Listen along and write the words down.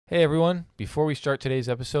Hey everyone, before we start today's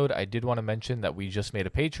episode, I did want to mention that we just made a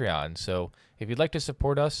Patreon. So if you'd like to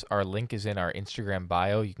support us, our link is in our Instagram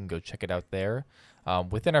bio. You can go check it out there.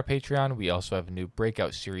 Within our Patreon, we also have a new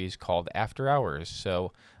breakout series called After Hours.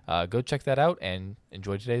 So go check that out and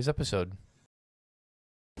enjoy today's episode.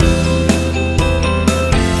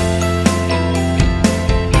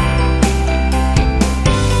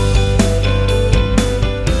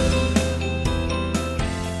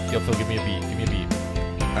 Yo, Phil, give me a beat. Give me a beat.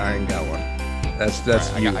 I ain't got one. That's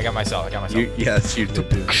Right, I got myself. Yes, you did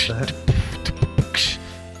do that.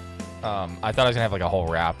 I thought I was gonna have like a whole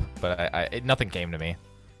rap, but nothing came to me.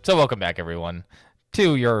 So welcome back, everyone,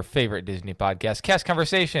 to your favorite Disney podcast, Cast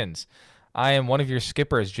Conversations. I am one of your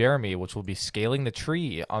skippers, Jeremy, which will be scaling the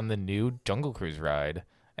tree on the new Jungle Cruise ride,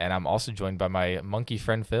 and I'm also joined by my monkey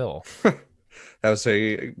friend Phil. That was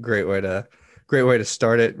a great way to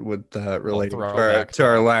start it with relating throwback. to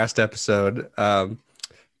our last episode.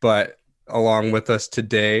 But along with us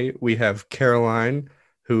today, we have Caroline,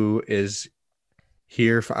 who is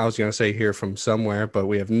here. I was going to say here from somewhere, but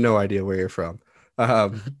we have no idea where you're from.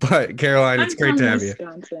 But Caroline, it's great to have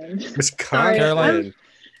Wisconsin. you. Wisconsin. Caroline.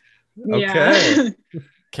 Yeah. Okay.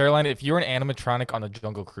 Caroline, if you were an animatronic on the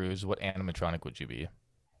Jungle Cruise, what animatronic would you be?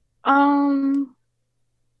 Oh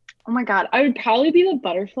my God. I would probably be the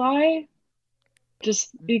butterfly just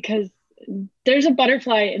because there's a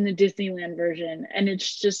butterfly in the Disneyland version, and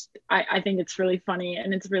it's just I think it's really funny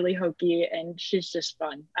and it's really hokey, and she's just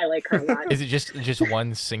fun. I like her a lot. Is it just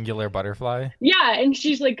one singular butterfly? Yeah, and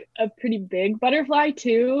she's like a pretty big butterfly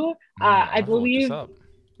too. I believe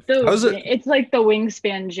it's like the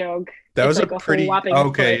wingspan joke. That was like a pretty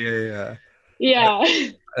okay, foot. Yeah.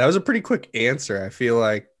 Yeah. That was a pretty quick answer. I feel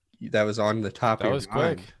like that was on the top That of was your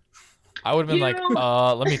mind. quick. I would have been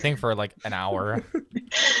let me think for like an hour.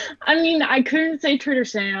 I mean, I couldn't say Trader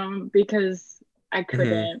Sam because I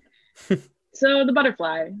couldn't. So the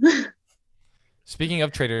butterfly. Speaking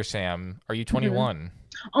of Trader Sam, are you 21?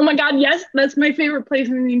 Oh my God, yes, that's my favorite place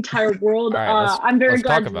in the entire world. All right, I'm very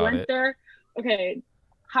glad talk you about went it. there. Okay,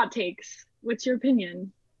 hot takes. What's your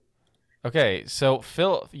opinion? Okay, so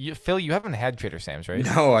Phil, you haven't had Trader Sam's, right?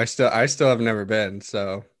 No, I still have never been,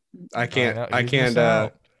 so I can't know, I you're can't missing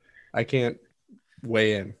out. I can't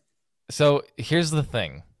weigh in. So here's the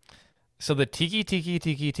thing. So the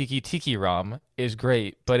tiki rum is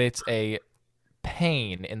great, but it's a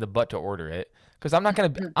pain in the butt to order it because I don't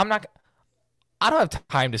have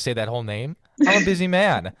time to say that whole name. I'm a busy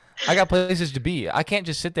man. I got places to be. I can't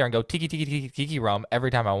just sit there and go tiki rum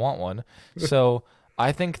every time I want one. So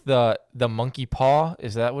I think the monkey paw,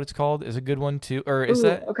 is that what it's called, is a good one too, or is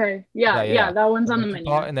that? Okay, yeah, that one's on the monkey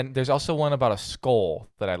menu. paw, and then there's also one about a skull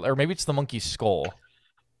or maybe it's the monkey skull.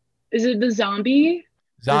 Is it the zombie?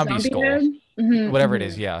 Zombie skull. Whatever it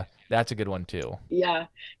is, mhm. yeah. That's a good one too. Yeah.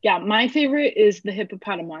 My favorite is the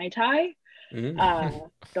hippopotami tie.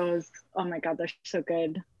 Those, oh my God, they're so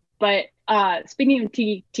good. But speaking of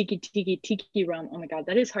tiki room, oh my God,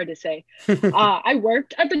 that is hard to say. I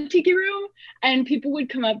worked at the tiki room, and people would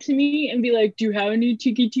come up to me and be like, "Do you have any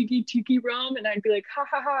tiki rum?" And I'd be like, "Ha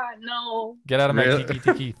ha ha, no." Get out of my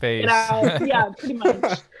tiki face. Get out. Yeah, pretty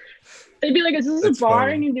much. They'd be like, "Is this a bar?"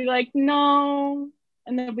 funny. And you'd be like, "No."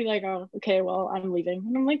 And they'll be like, "Oh, okay, well, I'm leaving."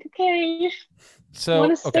 And I'm like, "Okay, So,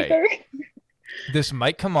 want a sticker?" This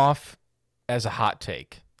might come off as a hot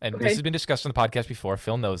take. And Okay. this has been discussed on the podcast before.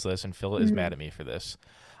 Phil knows this, and Phil is mad at me for this.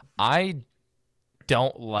 I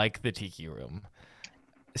don't like the tiki room.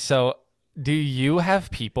 So, do you have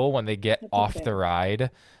people when they get off the ride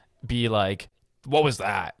be like, "What was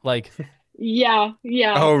that?" Like, Yeah. Oh,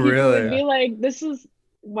 People really? would be like, "This is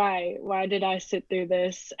why did I sit through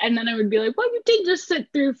this?" And then I would be like, "Well, you did just sit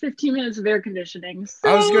through 15 minutes of air conditioning." So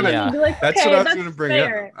I was gonna- and I'd be like, That's okay, what I was that's going to bring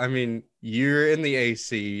fair. up. I mean, you're in the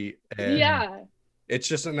AC, and Yeah, it's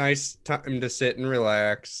just a nice time to sit and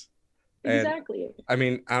relax. And exactly. I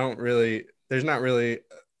mean, there's not really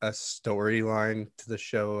a storyline to the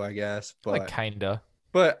show, I guess, but like kinda.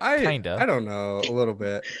 I don't know, a little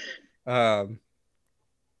bit.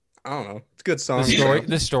 I don't know. It's a good song.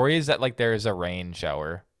 The story is that like there is a rain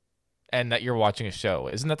shower, and that you're watching a show.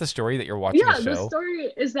 Isn't that the story, that you're watching Yeah, a show? the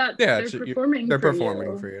story is that Yeah, they're performing. they're for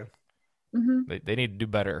performing you. for you. They need to do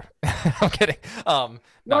better. I'm kidding. No.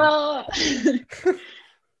 Well,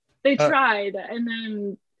 they tried, and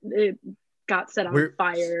then it got set on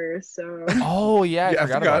fire. So. Oh yeah, I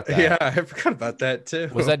forgot about that. Yeah, I forgot about that too.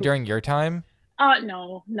 Was that during your time?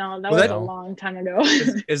 No, that was a long time ago.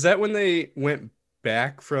 Is that when they went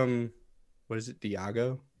back from, what is it,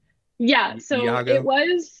 Diago? Yeah, so Iago? It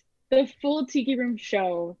was the full Tiki Room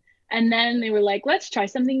show, and then they were like, let's try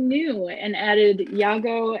something new, and added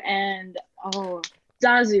Iago and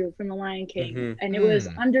Zazu from The Lion King, and it was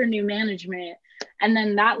under new management. And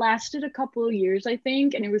then that lasted a couple of years, I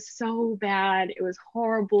think, and it was so bad. It was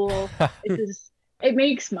horrible. It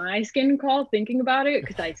makes my skin crawl thinking about it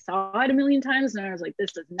because I saw it a million times and I was like,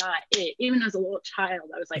 this is not it. Even as a little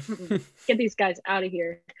child, I was like, get these guys out of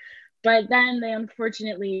here. But then they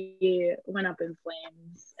unfortunately went up in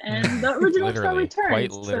flames, and the original show returned.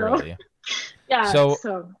 Quite literally. So, yeah.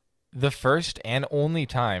 So the first and only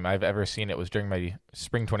time I've ever seen it was during my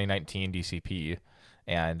spring 2019 DCP,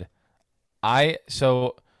 and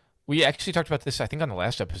we actually talked about this, I think, on the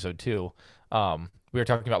last episode too. We were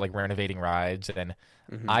talking about like renovating rides, and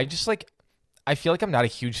I just I feel like I'm not a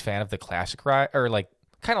huge fan of the classic ride, or like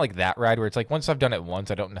kind of like that ride where it's like once I've done it once,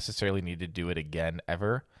 I don't necessarily need to do it again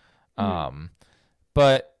ever.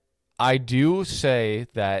 But I do say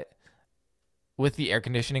that with the air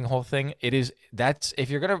conditioning whole thing, that's if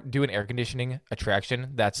you're gonna do an air conditioning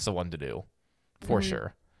attraction, that's the one to do for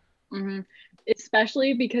sure.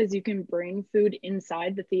 Especially because you can bring food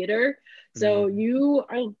inside the theater, so you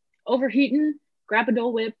are overheating, grab a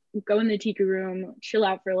Dole Whip, go in the tiki room, chill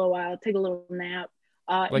out for a little while, take a little nap,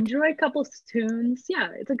 enjoy a couple tunes. Yeah,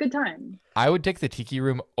 it's a good time. I would take the tiki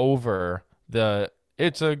room over the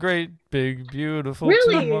 "It's a great big beautiful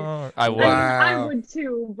tomorrow." I would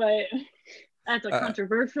too, but that's a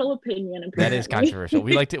controversial opinion. Apparently. That is controversial.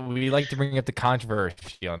 We like to bring up the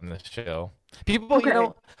controversy on this show.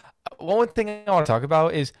 People, one thing I want to talk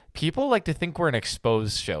about is people like to think we're an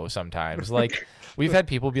exposed show sometimes. Like we've had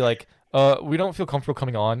people be like, we don't feel comfortable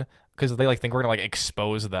coming on because they like think we're gonna like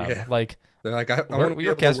expose them. Yeah. like they're like, I want to be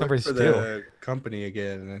able cast to work members for the company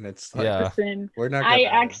again, and it's like, Listen, we're not. I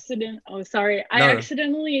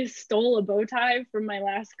accidentally stole a bow tie from my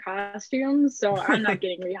last costume, so I'm not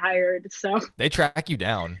getting rehired. So they track you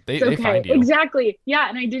down. They okay. find you. Exactly. Yeah,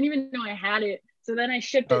 and I didn't even know I had it. So then I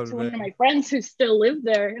shipped it to one of my friends who still lived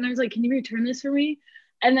there, and I was like, "Can you return this for me?"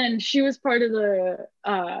 And then she was part of the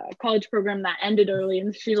college program that ended early,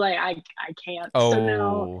 and she's like, "I can't." Oh, so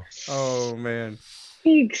now, oh man.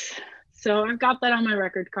 Thanks. So I've got that on my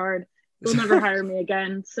record card. They'll never hire me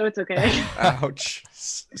again, so it's okay. Ouch.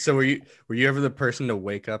 So were you ever the person to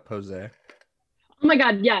wake up Jose? Oh my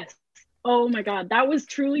God, yes. Oh my God, that was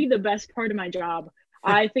truly the best part of my job.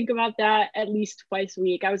 I think about that at least twice a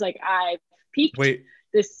week. I was like, I peaked. Wait.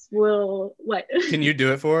 This will what? Can you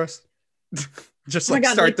do it for us? Just oh like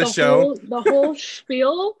God, start the show. The whole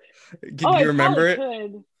spiel. Can you remember it?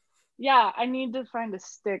 Could. Yeah, I need to find a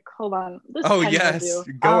stick. Hold on. Yes,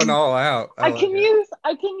 going all out. I can use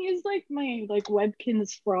like my like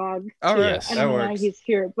Webkin's frog. All right, yes, I don't know why he's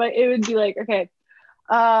here, but it would be like, okay.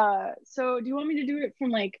 So do you want me to do it from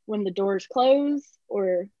like when the doors close,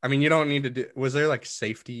 or? I mean, you don't need to do. Was there like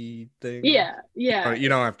safety thing? Yeah. Or you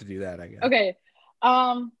don't have to do that, I guess. Okay.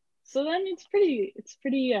 So then it's pretty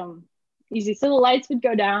easy. So the lights would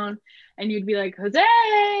go down, and you'd be like, Jose.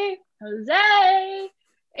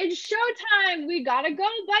 It's showtime. We gotta go,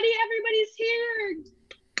 buddy. Everybody's here.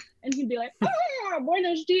 And he'd be like,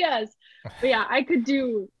 buenos dias. But yeah, I could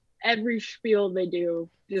do every spiel they do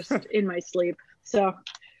just in my sleep. So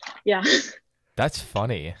yeah. That's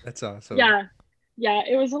funny. That's awesome. Yeah.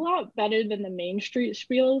 It was a lot better than the Main Street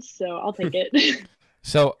spiels, so I'll take it.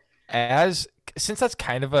 So since that's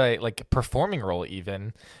kind of a like performing role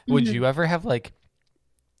even, would you ever have like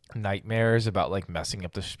nightmares about like messing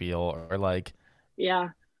up the spiel or like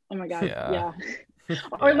Yeah. Oh my God. Yeah.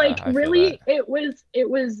 Or like really it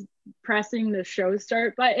was pressing the show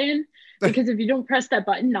start button, because if you don't press that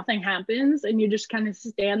button, nothing happens, and you just kind of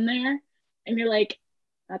stand there and you're like,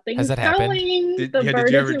 nothing's going. The bird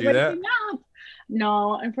did you ever isn't do that? waking up.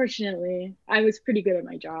 No, unfortunately. I was pretty good at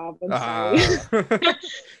my job. I'm sorry.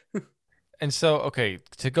 And so, okay,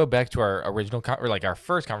 to go back to our original or like our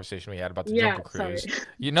first conversation we had about the Jungle Cruise.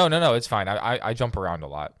 Sorry. No, it's fine. I jump around a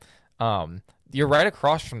lot. You're right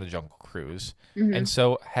across from the Jungle Cruise. And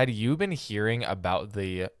so had you been hearing about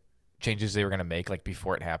the changes they were going to make like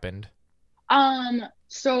before it happened?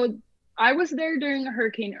 So I was there during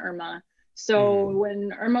Hurricane Irma. So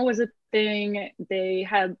when Irma was a thing, they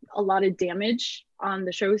had a lot of damage on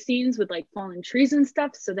the show scenes with like fallen trees and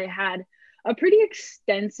stuff. So they had a pretty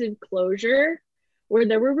extensive closure where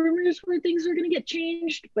there were rumors where things were going to get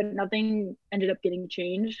changed, but nothing ended up getting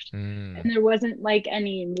changed. And there wasn't like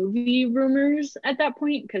any movie rumors at that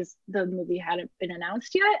point because the movie hadn't been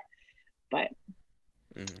announced yet. But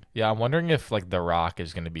yeah, I'm wondering if like The Rock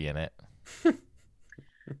is going to be in it.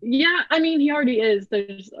 Yeah, I mean, he already is.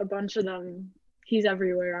 There's a bunch of them. He's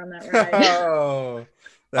everywhere on that ride. All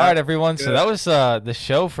right, everyone. Good. So that was the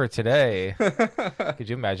show for today. Could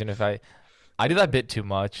you imagine if I do that bit too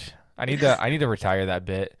much? I need to retire that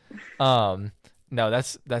bit. No,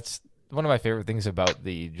 that's one of my favorite things about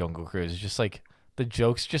the Jungle Cruise. Is just like the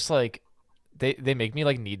jokes, just like they make me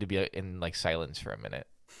like need to be in like silence for a minute.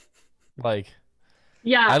 Like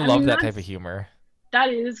Yeah, I I love mean that type of humor.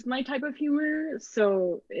 that is my type of humor.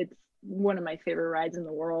 So it's one of my favorite rides in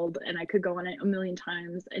the world, and I could go on it a million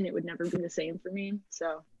times, and it would never be the same for me.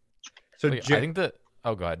 So So Like I think that.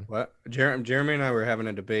 Oh, go ahead. what? Jeremy and I were having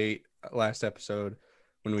a debate last episode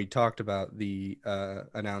when we talked about the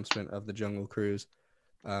announcement of the Jungle Cruise.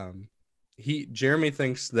 Um, Jeremy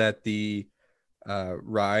thinks that the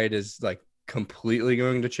ride is like completely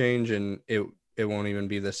going to change, and it won't even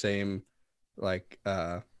be the same like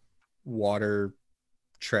water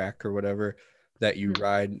track or whatever that you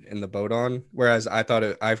ride in the boat on. Whereas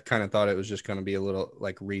I've kind of thought it was just going to be a little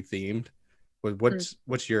like rethemed.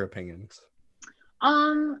 What's your opinions?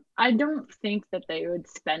 I don't think that they would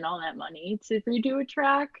spend all that money to redo a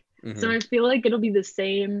track. So Mm-hmm. I feel like it'll be the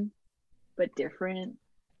same but different.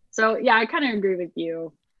 So yeah, I kind of agree with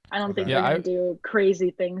you. I don't think Okay. they're Yeah, gonna do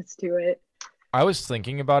crazy things to it. I was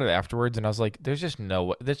thinking about it afterwards, and I was like, "There's just no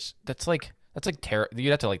way. That's like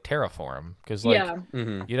you'd have to like terraform because like Yeah,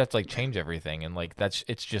 Mm-hmm. you'd have to like change everything, and like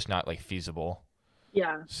it's just not like feasible.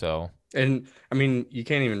 yeah, So And I mean, you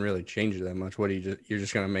can't even really change it that much. What do you're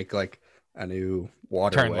just gonna make like a new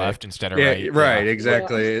turn waterway? left instead of Yeah, right. right, Yeah, yeah.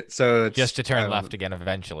 exactly. So just it's to turn left again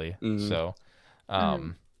eventually. mhm, So, Mhm.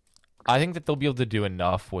 um, I think that they'll be able to do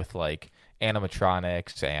enough with like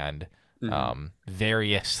animatronics and mhm.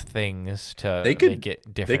 various things They to could make it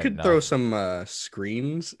they different could throw enough. some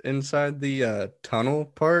screens inside the tunnel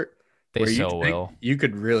part They where so will. you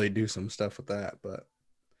could really do some stuff with that, but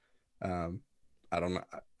um, I don't know.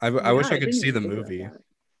 I Yeah, wish I I could didn't see even the think about movie.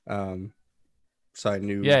 that. Um, so I Yeah,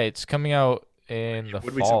 knew. it's coming out in the What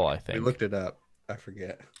did we say? fall, I We think. looked it up. I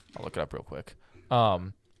forget. I'll look it up real quick.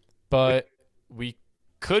 But we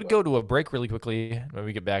could go to a break really quickly when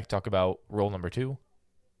we get back. Talk about rule number 2.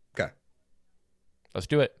 Okay. Let's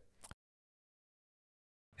do it.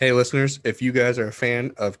 Hey, listeners, if you guys are a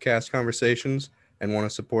fan of Cast Conversations and want to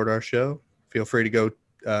support our show, feel free to go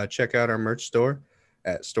check out our merch store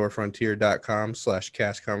at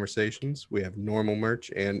storefrontier.com/cast conversations. We have normal merch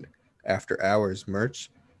and after hours merch,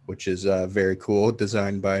 which is very cool,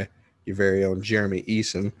 designed by your very own Jeremy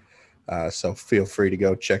Eason. So feel free to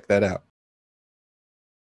go check that out.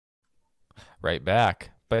 Right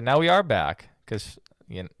back. But now we are back because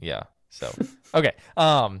yeah. So okay.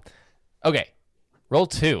 Okay. Roll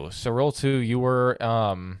 2. So roll 2. You were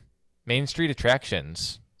Main Street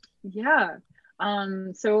attractions. Yeah.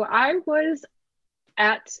 So I was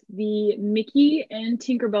at the Mickey and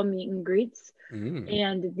Tinkerbell meet and greets Mm.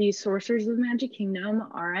 and the Sorcerers of the Magic Kingdom,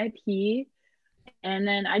 RIP. And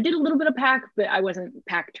then I did a little bit of pack, but I wasn't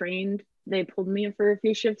pack trained. They pulled me in for a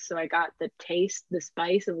few shifts, so I got the taste, the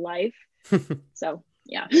spice of life. So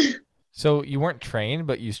yeah. So you weren't trained,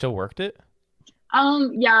 but you still worked it.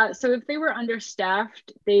 Yeah, so if they were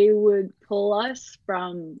understaffed, they would pull us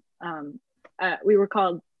from we were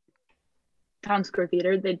called Town Square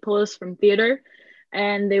Theater. They'd pull us from theater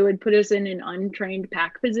and they would put us in an untrained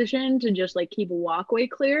pack position to just like keep a walkway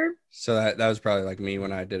clear. So that was probably like me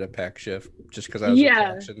when I did a pack shift, just because I was Yeah,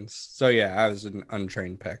 attractions. So yeah, I was an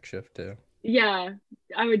untrained pack shift too. yeah,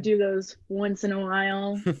 I would do those once in a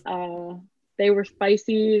while. They were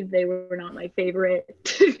spicy. They were not my favorite.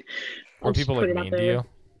 Were I'll just people put like it out mean to there. you?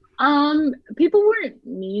 People weren't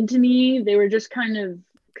mean to me. They were just kind of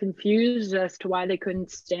confused as to why they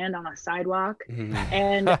couldn't stand on a sidewalk. Mhm.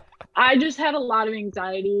 And I just had a lot of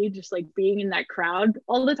anxiety just like being in that crowd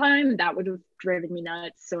all the time. That would have driven me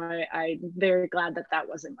nuts. So I'm very glad that that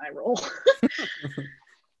wasn't my role.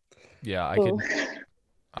 Yeah, Cool.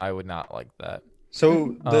 I would not like that.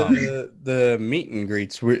 So the meet and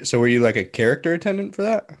greets. Were you like a character attendant for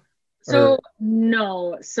that? So Or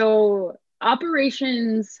no. So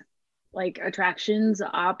operations like attractions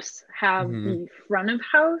ops have Mhm. the front of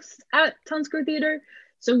house at Town Square Theater.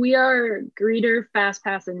 So we are greeter, fast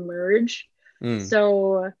pass, and merge. Mm.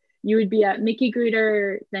 So you would be at Mickey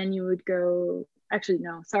Greeter, then you would go. Actually,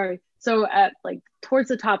 no, sorry. So at like towards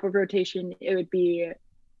the top of rotation, it would be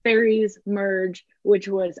Fairies Merge, which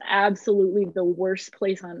was absolutely the worst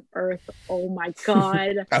place on earth. Oh my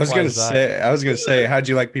god. Why is that? I was gonna say, how'd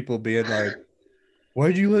you like people being like,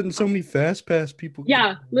 why'd you letting so many fast pass people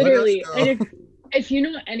Yeah, let us literally. And go? if you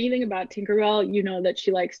know anything about Tinkerbell, you know that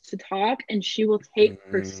she likes to talk and she will take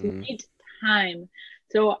her Mm. sweet time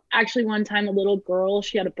So actually one time a little girl,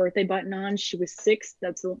 she had a birthday button on. She was 6.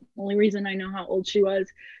 That's the only reason I know how old she was.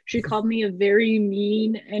 She called me a very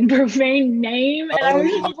mean and profane name. And I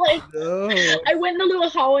was just like, no. I went in the little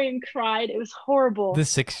hallway and cried. It was horrible. The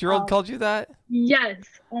 6-year-old called you that? Yes.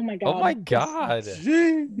 Oh my Oh God. my God.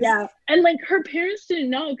 Jeez. Yeah. And like her parents didn't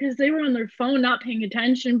know because they were on their phone not paying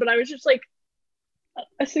attention. But I was just like,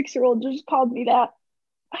 a 6-year-old just called me that.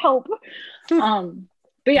 Help.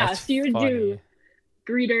 But yeah, That's so you would do funny.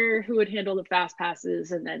 greeter who would handle the fast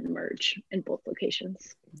passes and then merch in both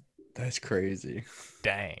locations. That's crazy.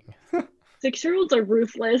 Dang. 6-year-olds are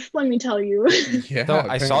ruthless, let me tell you. Yeah. So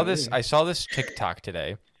I saw apparently. this TikTok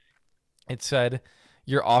today. It said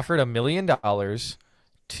you're offered $1 million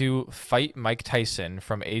to fight Mike Tyson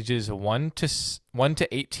from ages 1 to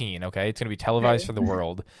 18. Okay, it's gonna be televised for the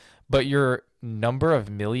world, but your number of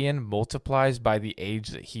million multiplies by the age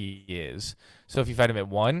that he is. So if you fight him at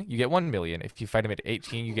 1, you get 1 million. If you fight him at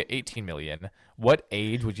 18, you get 18 million. What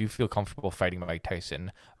age would you feel comfortable fighting Mike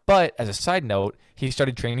Tyson? But as a side note, he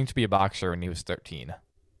started training to be a boxer when he was 13.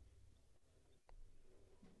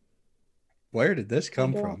 Where did this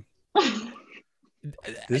come don't- from?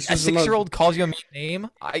 A 6-year-old calls you a mean name.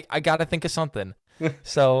 I gotta think of something.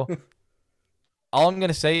 So all I'm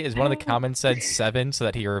gonna say is one of the comments said 7 so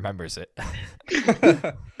that he remembers it.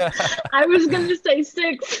 I was gonna say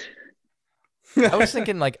 6. I was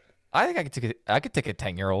thinking like I think I could take a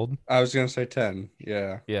 10-year-old. I was gonna say 10.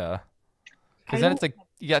 Yeah. Yeah. I Because then don't- it's like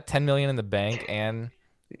you got 10 million in the bank and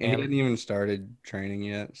He hadn't even started training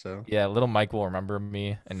yet, so yeah, little Mike will remember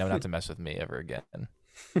me and know not to mess with me ever again.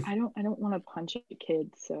 I don't want to punch a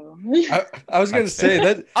kid, so I was gonna That's say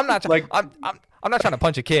fair. that I'm not like I'm not trying to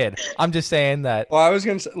punch a kid. I'm just saying that well, I was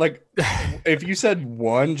gonna say like if you said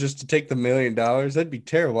 1 just to take the $1 million, that'd be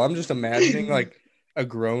terrible. I'm just imagining like a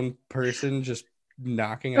grown person just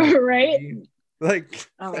knocking out a right? baby. Like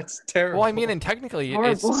Oh. that's terrible. well, I mean, and technically,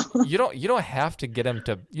 it's Horrible. you don't have to get him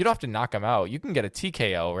to you don't have to knock him out. You can get a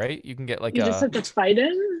TKO, right? You can get like You just have to fight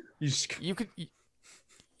him? You just-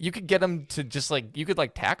 you could get him to just like you could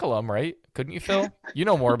like tackle him, right? Couldn't you, Phil? You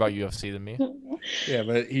know more about UFC than me. yeah,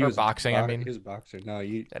 but he Or was boxing, I mean. he was a boxer. No,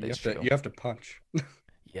 you That you is have to true. you have to punch.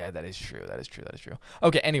 Yeah, that is true. That is true. That is true.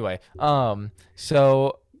 Okay, anyway,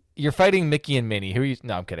 so you're fighting Mickey and Minnie. Who are you?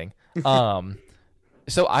 No, I'm kidding.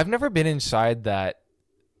 So I've never been inside that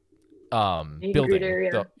Meet and building. greet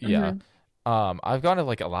area. Yeah. I've gone to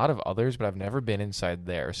like a lot of others, but I've never been inside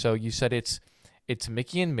there. So you said it's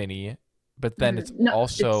Mickey and Minnie, but then it's No,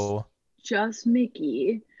 also Just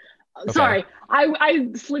Mickey. Okay. Sorry, I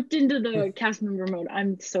slipped into the cast member mode.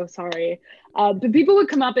 I'm so sorry. But people would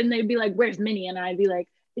come up and they'd be like, "Where's Minnie?" And I'd be like,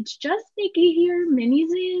 "It's just Mickey here.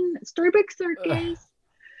 Minnie's in Storybook Circus."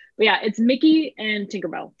 But yeah, it's Mickey and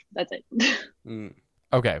Tinkerbell. That's it. Mm.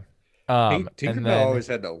 okay. Tinkerbell And then always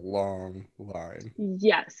had a long line.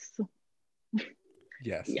 Yes,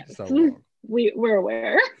 Yes, yes. so long. We're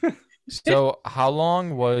aware. so how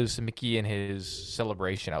long was Mickey in his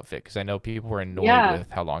celebration outfit? Because I know people were annoyed Yeah. with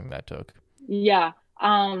how long that took. Yeah.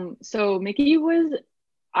 So Mickey was.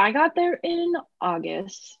 I got there in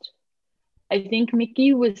August. I think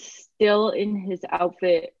Mickey was still in his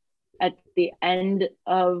outfit at the end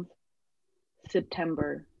of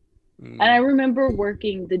September. Mm. And I remember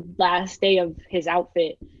working the last day of his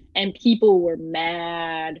outfit, and people were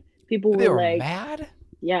mad. People They were were like, mad.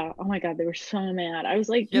 yeah, oh my God, they were so mad. I was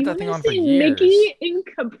like, You had you that thing want on to for see years. Mickey in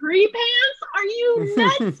capri pants? Are you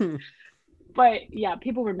nuts? But yeah,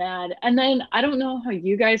 people were mad. And then I don't know how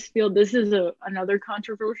you guys feel. This is another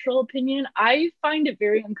controversial opinion. I find it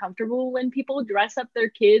very uncomfortable when people dress up their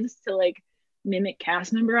kids to like mimic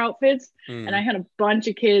cast member outfits. Mm. And I had a bunch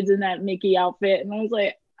of kids in that Mickey outfit, and I was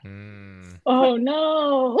like, Mm. oh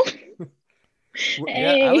no.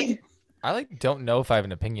 Yeah, Hey. I don't know if I have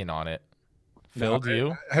an opinion on it. Phil, No, do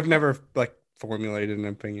you? I've never like formulated an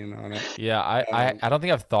opinion on it. Yeah, I don't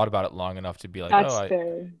think I've thought about it long enough to be like, That's oh,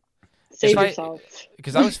 fair. Save yourself.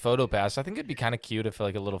 because I was PhotoPass. I think it'd be kind of cute if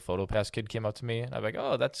like a little PhotoPass kid came up to me and I'd be like,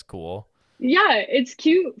 oh, that's cool. Yeah, it's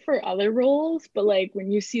cute for other roles, but like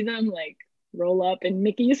when you see them like roll up in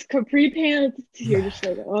Mickey's capri pants, you're just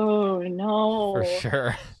like, oh no. For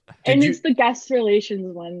sure. And Did it's the guest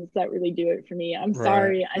relations ones that really do it for me. I'm Right.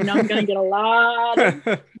 sorry. I know I'm gonna get a lot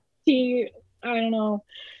of tea. I don't know.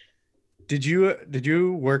 Did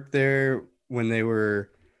you work there when they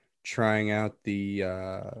were trying out the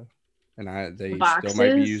they still might be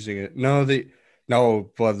Boxes? using it? No,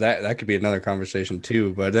 well that could be another conversation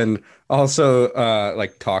too. But then also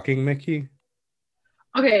like talking Mickey.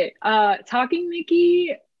 Okay, Talking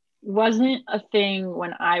Mickey wasn't a thing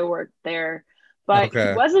when I worked there, but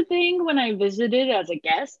Okay. he was a thing when I visited as a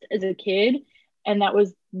guest as a kid. And that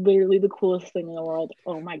was literally the coolest thing in the world.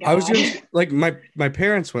 Oh my I was God. just like my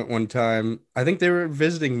parents went one time. I think they were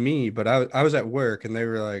visiting me, but I was at work and they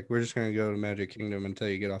were like, "We're just gonna go to Magic Kingdom until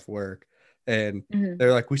you get off work." And Mhm.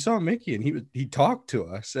 they're like, "We saw Mickey and he talked to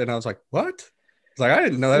us," and I was like, "What?" It's like I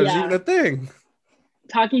didn't know that was even Yeah. a thing.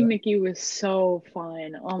 Talking Mickey was so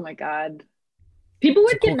fun. Oh my God. People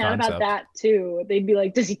It's a would get cool mad about concept. that too. They'd be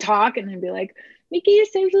like, "Does he talk?" And they'd be like, "Mickey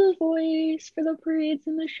saves his voice for the parades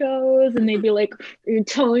and the shows." And they'd be like, "Are you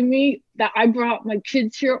telling me that I brought my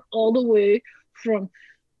kids here all the way from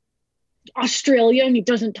Australia and he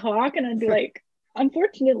doesn't talk?" And I'd be like,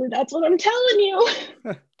 "Unfortunately, that's what I'm telling you."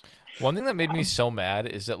 One thing that made me so mad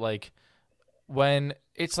is that like when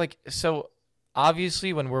it's like so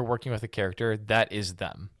obviously when we're working with a character that is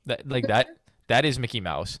them that is Mickey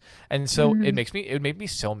Mouse, and so Mhm. it would make me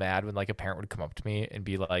so mad when like a parent would come up to me and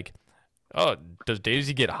be like, "Oh, does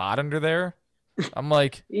Daisy get hot under there?" I'm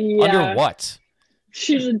like, "Under Yeah, what?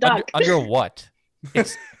 she's a Under duck. under what?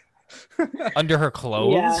 It's under her Yeah.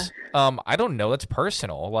 clothes? I don't know. That's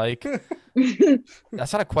personal. Like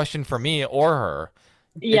that's not a question for me or her.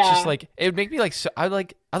 It's just Yeah. like it would make me like so, I was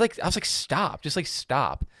like stop, just like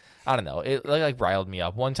stop. I don't know. It like riled me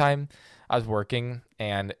up. One time I was working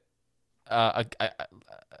and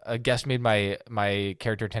a guest made my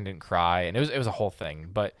character attendant cry, and it was a whole thing.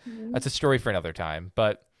 But that's a story for another time.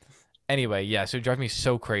 But anyway, yeah. So it drives me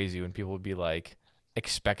so crazy when people would be like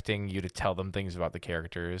expecting you to tell them things about the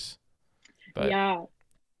characters. But Yeah.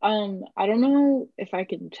 I don't know if I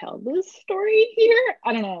can tell this story here.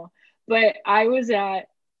 I don't know. But I was at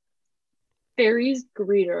Fairy's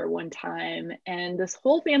greeter one time, and this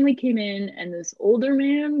whole family came in, and this older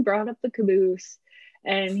man brought up the caboose,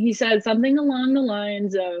 and he said something along the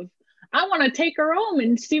lines of, "I want to take her home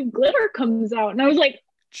and see if glitter comes out." And I was like,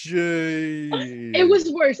 it Jeez.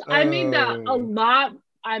 was worse. Oh I made that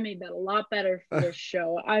a lot better for this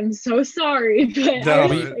show. I'm so sorry, but I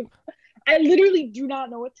was just no. like, I literally do not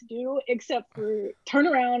know what to do except for turn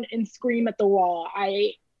around and scream at the wall.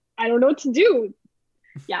 I don't know what to do.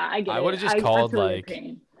 Yeah, I get I would it. have just I called feel your like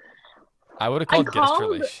pain. I would have I called guest called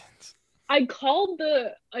relations. I called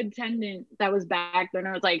the attendant that was back there and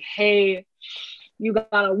I was like, "Hey, you got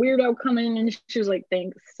a weirdo coming," and she was like,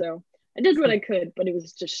 "Thanks." So I did what I could, but it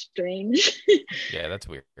was just strange. Yeah, that's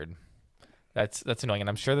weird. That's annoying, and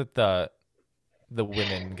I'm sure that the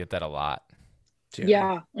women get that a lot. Yeah.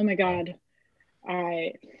 Yeah. Oh my So, God.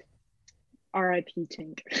 I R.I.P.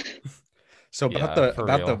 Tink. So yeah, for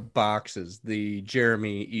about the real. boxes, the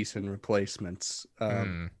Jeremy Eason replacements.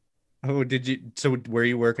 Hmm. Oh, did you? So were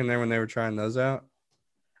you working there when they were trying those out?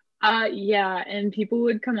 Yeah, and people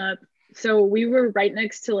would come up. So we were right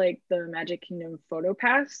next to like the Magic Kingdom Photo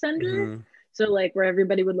Pass Center. Mm-hmm. So like where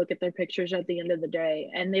everybody would look at their pictures at the end of the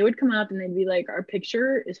day, and they would come up and they'd be like, "Our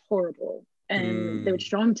picture is horrible," and they would Mm.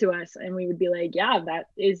 show them to us, and we would be like, "Yeah, that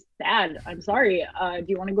is bad. I'm sorry. Do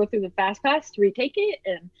you want to go through the fast pass to retake it?"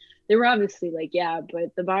 And they were obviously like, "Yeah,"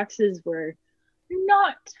 but the boxes were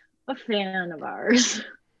not a fan of ours.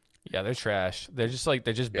 Yeah, they're trash. They're just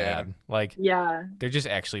Yeah. bad. Like Yeah. they're just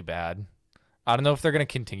actually bad. I don't know if they're gonna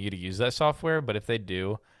continue to use that software, but if they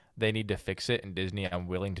do, they need to fix it. And Disney, I'm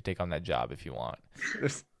willing to take on that job if you want.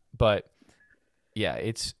 But yeah,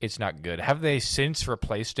 it's not good. Have they since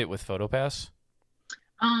replaced it with PhotoPass?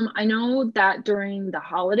 I know that during the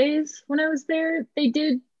holidays when I was there, they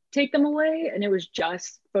did take them away and it was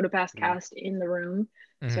just PhotoPass Mm. Cast in the room.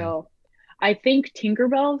 Hmm. So I think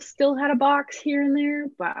Tinkerbell still had a box here and there,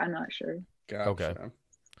 but I'm not sure. Okay.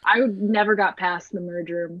 Gotcha. Never got past the merge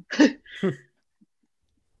room.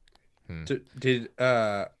 Hmm. Did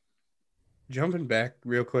jumping back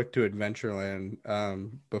real quick to Adventureland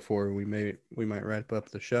before we might wrap up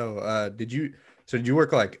the show. Did you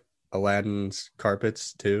work like Aladdin's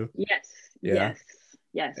carpets too? Yes, Yeah.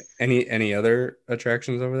 yes, yes. Any other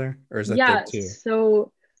attractions over there, or is that the Yeah,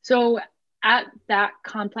 two? so at that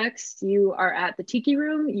complex, you are at the Tiki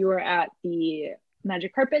Room, you are at the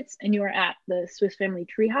Magic Carpets, and you are at the Swiss Family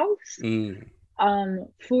Treehouse. Mm.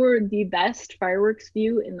 For the best fireworks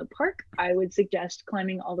view in the park, I would suggest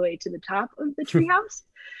climbing all the way to the top of the treehouse.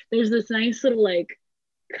 There's this nice little like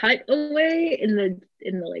cut away in the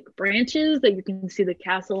like branches that you can see the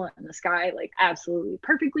castle and the sky like absolutely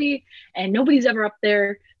perfectly, and nobody's ever up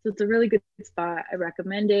there, so it's a really good spot. I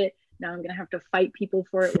recommend it. Now I'm gonna have to fight people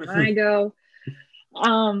for it when I go.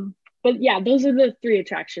 But yeah, those are the three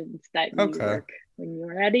attractions that you Okay. work when you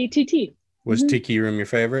are at ATT. Was Mhm. Tiki Room your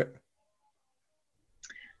favorite?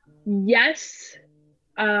 Yes,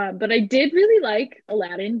 but I did really like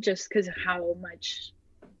Aladdin just because how much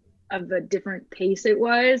of a different pace it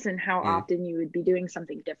was and how Mm. often you would be doing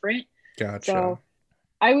something different. Gotcha. So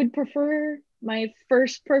I would prefer my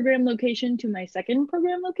first program location to my second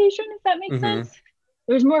program location, if that makes Mm-hmm. sense.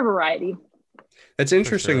 There's more variety. It's For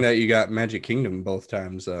interesting sure. that you got Magic Kingdom both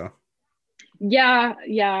times, though. Yeah,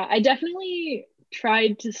 yeah. I definitely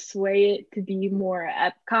tried to sway it to be more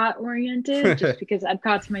Epcot oriented just because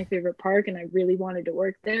Epcot's my favorite park and I really wanted to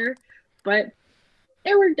work there. But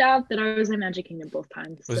it worked out that I was at Magic Kingdom both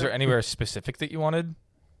times. Was there So, anywhere specific that you wanted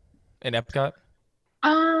in Epcot?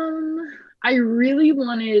 I really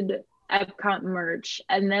wanted Epcot merch,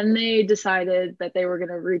 and then they decided that they were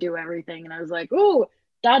gonna redo everything, and I was like, oh,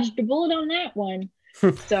 dodged a bullet on that one.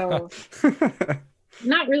 So,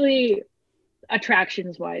 not really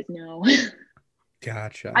attractions wise, no.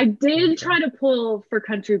 Gotcha. I did Okay. try to pull for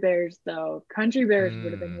Country Bears though. Country Bears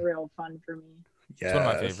would have been Mm, real fun for me. it's one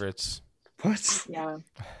of my Yes. favorites. What? Yeah.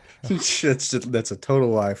 That's a total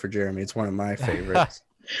lie for Jeremy. It's one of my favorites.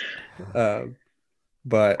 Uh,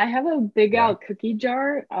 but I have a big yeah, out cookie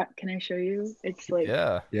jar. Can I show you? It's like,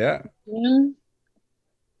 Yeah. yeah.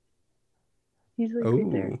 he's like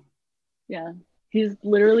right there. Oh, Yeah. He's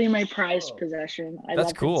literally my prized possession. I That's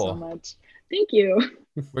love him so cool. much. Thank you.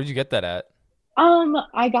 Where'd you get that at?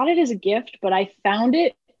 I got it as a gift, but I found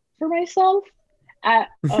it for myself at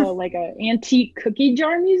like a antique cookie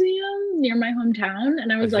jar museum near my hometown,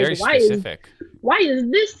 and I was That's like, very why is specific.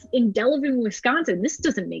 this in Delavan, Wisconsin? This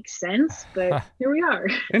doesn't make sense, but here we are.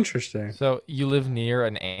 interesting. So you live near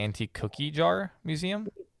an antique cookie jar museum?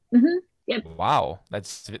 Hmm. Yep. Wow,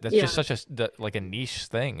 that's Yeah. just such like a niche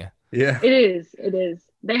thing. Yeah. It is. It is.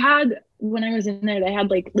 They had, when I was in there, they had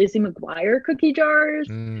like Lizzie McGuire cookie jars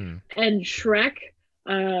Mm. and Shrek.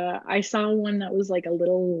 I saw one that was like a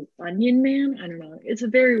little onion man. I don't know. It's a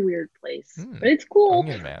very weird place, but it's cool.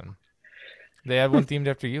 Onion Man. They had one themed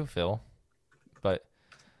after you, Phil. But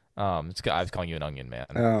I was calling you an Onion Man.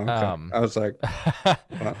 Oh, okay. I was like,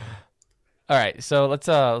 well, All right, so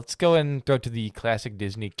let's go and throw to the classic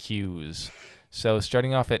Disney cues. So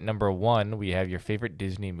starting off at number 1, we have your favorite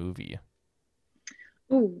Disney movie.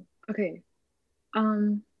 Ooh, okay.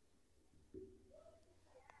 Um,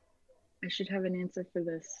 I should have an answer for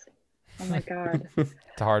this. Oh my God. It's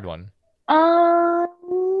a hard one.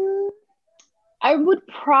 I would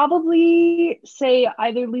probably say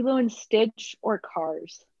either Lilo and Stitch or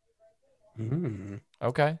Cars.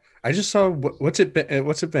 Okay. I just saw what's it been?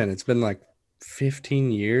 What's it been? It's been like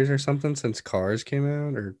 15 years or something since Cars came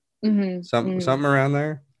out, or something around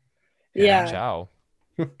there. Yeah. Ciao.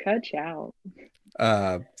 Ka-chow.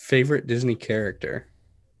 Favorite Disney character?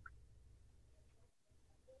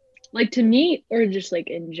 Like to meet or just like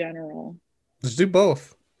in general? Let's do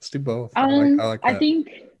both. I like I that. think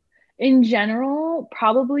in general,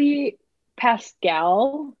 probably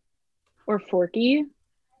Pascal or Forky.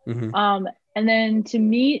 Mhm. And then to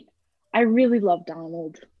meet, I really love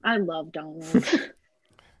Donald. I love Donald.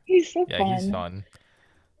 He's so Yeah, fun. he's fun.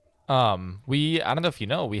 I don't know if you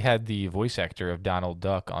know, we had the voice actor of Donald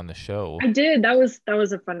Duck on the show. I did. That was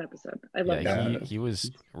a fun episode. I love Yeah, Donald. he was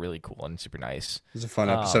really cool and super nice. It was a fun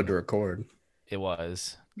episode to record. It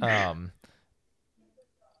was. Help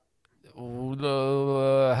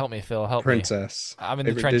me, Phil. Help Princess. me. I'm in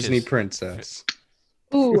the Favorite trenches. Disney princess.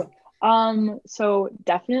 Ooh, so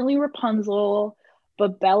definitely Rapunzel,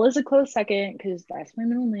 but Belle is a close second because that's my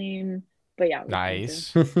middle name. But yeah,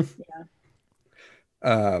 Nice.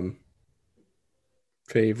 Yeah.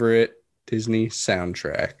 Favorite Disney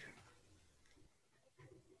soundtrack.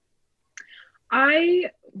 I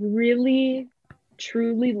really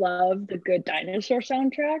truly love the Good Dinosaur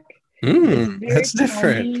soundtrack. That's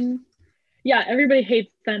different. Calming. Yeah, everybody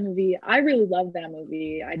hates that movie. I really love that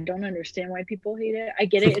movie. I don't understand why people hate it. I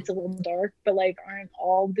get it, it's a little dark, but like, aren't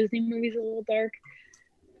all Disney movies a little dark?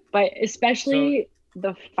 But especially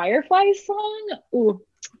the Firefly song. Ooh,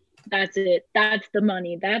 that's it. That's the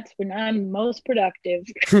money. That's when I'm most productive.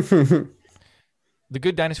 The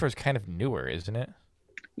Good Dinosaur is kind of newer, isn't it?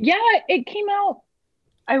 Yeah, it came out,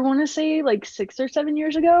 I want to say like 6 or 7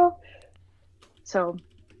 years ago. So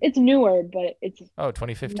it's newer, but it's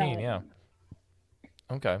 2015, not, yeah.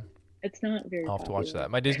 Okay. It's not very I'll have to watch popular.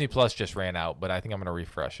 that. My Disney Plus just ran out, but I think I'm gonna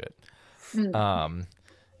refresh it. Mm.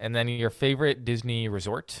 And then your favorite Disney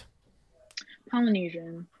resort?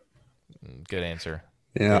 Polynesian. Good answer.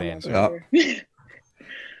 Yeah. Good answer.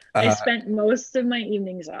 I spent most of my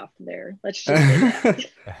evenings off there. Let's just say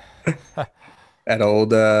that. At old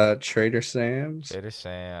Trader Sam's. Trader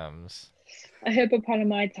Sam's. A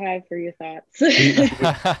hippopotami tie for your thoughts.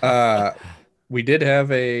 We did have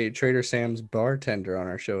a Trader Sam's bartender on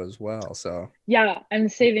our show as well. So yeah, I'm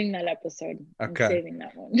saving that episode. Okay. I'm saving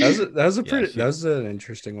that one. that was an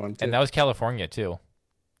interesting one too. And that was California too.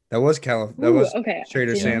 That was okay.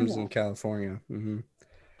 Trader Sam's in California.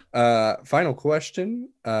 Final question.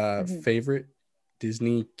 Mhm. Favorite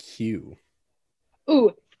Disney queue?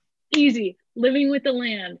 Ooh, easy. Living with the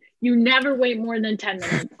Land. You never wait more than 10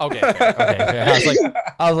 minutes. Okay, fair. Okay, fair.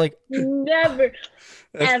 I was like, Never,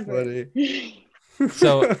 That's ever. funny.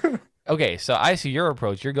 so okay, so I see your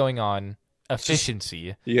approach. You're going on Just efficiency.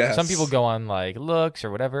 Some people yes. go on like looks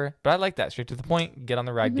or whatever, but I like that. Straight to the point. Get on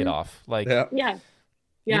the ride, get Mhm. off. Like, Yeah. Yeah, you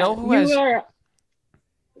yeah. know who You has? are.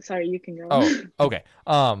 Sorry, you can go. Oh, okay.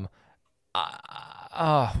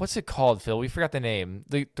 What's it called, Phil? We forgot the name.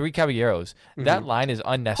 The Three Caballeros. That Mhm. line is Ooh,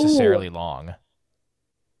 unnecessarily long.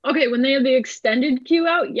 okay. When they have the extended queue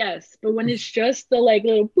out, yes. But when it's just the like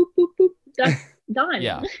little boop, boop, boop, that's done.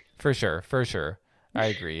 Yeah, for sure, for sure. I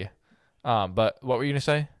agree. But what were you gonna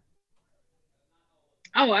say?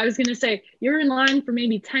 Oh, I was gonna say you're in line for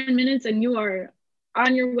maybe 10 minutes and you are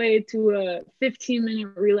on your way to a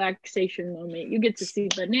 15-minute relaxation moment. You get to see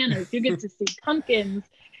bananas, you get to see pumpkins,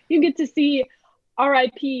 you get to see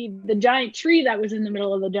RIP, the giant tree that was in the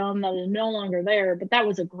middle of the dome that is no longer there, but that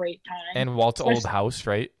was a great time. And Walt's old Especially house,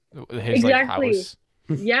 right? His like exactly. house.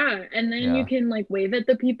 Yeah. And then you Yeah. can like wave at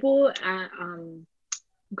the people at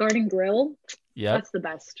Garden Grill. Yep. That's the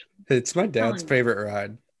best. It's my dad's Telling you. favorite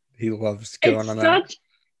ride. He loves going It's on that. such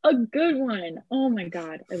a good one. Oh my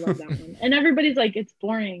God. I love that one. And everybody's like, it's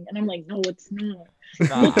boring. And I'm like, no, it's not.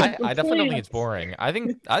 No, Look at the I definitely don't think it's plants. boring. I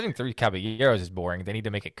think Three Caballeros is boring. They need to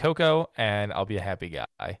make it Coco, and I'll be a happy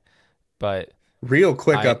guy. But Real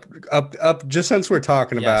quick I up. Just since we're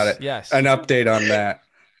talking about yes, it, yes. an update on that.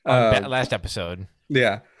 On Um, last episode.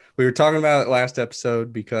 yeah, we were talking about it last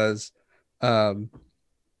episode because um,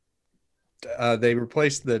 they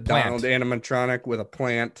replaced the Donald Plant. animatronic with a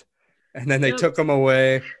plant, and then they Yep. took him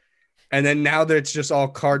away, and then now it's just all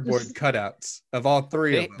cardboard cutouts of all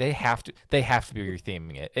three of them. They have to be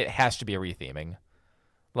retheming it. It has to be a retheming.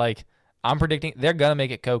 Like I'm predicting they're gonna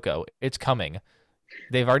make it Coco. It's coming.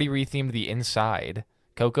 They've already rethemed the inside.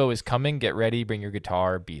 Coco is coming. Get ready. Bring your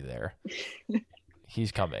guitar. Be there.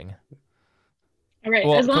 He's coming. All right.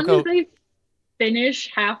 Well, As long as Coco. they finish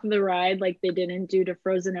half of the ride like they didn't do to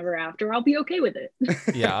Frozen Ever After, I'll be okay with it.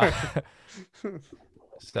 Yeah.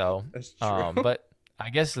 So, That's true. but I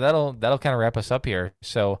guess that'll kind of wrap us up here.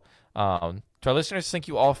 So, to our listeners, thank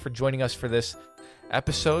you all for joining us for this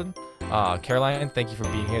episode. Caroline, thank you for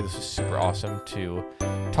being here. This was super awesome to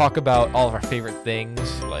talk about all of our favorite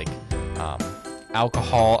things like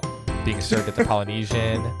alcohol being served at the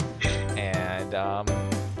Polynesian and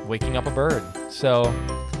waking up a bird. So,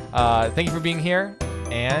 thank you for being here,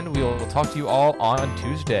 and we will talk to you all on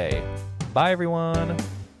Tuesday. Bye, everyone.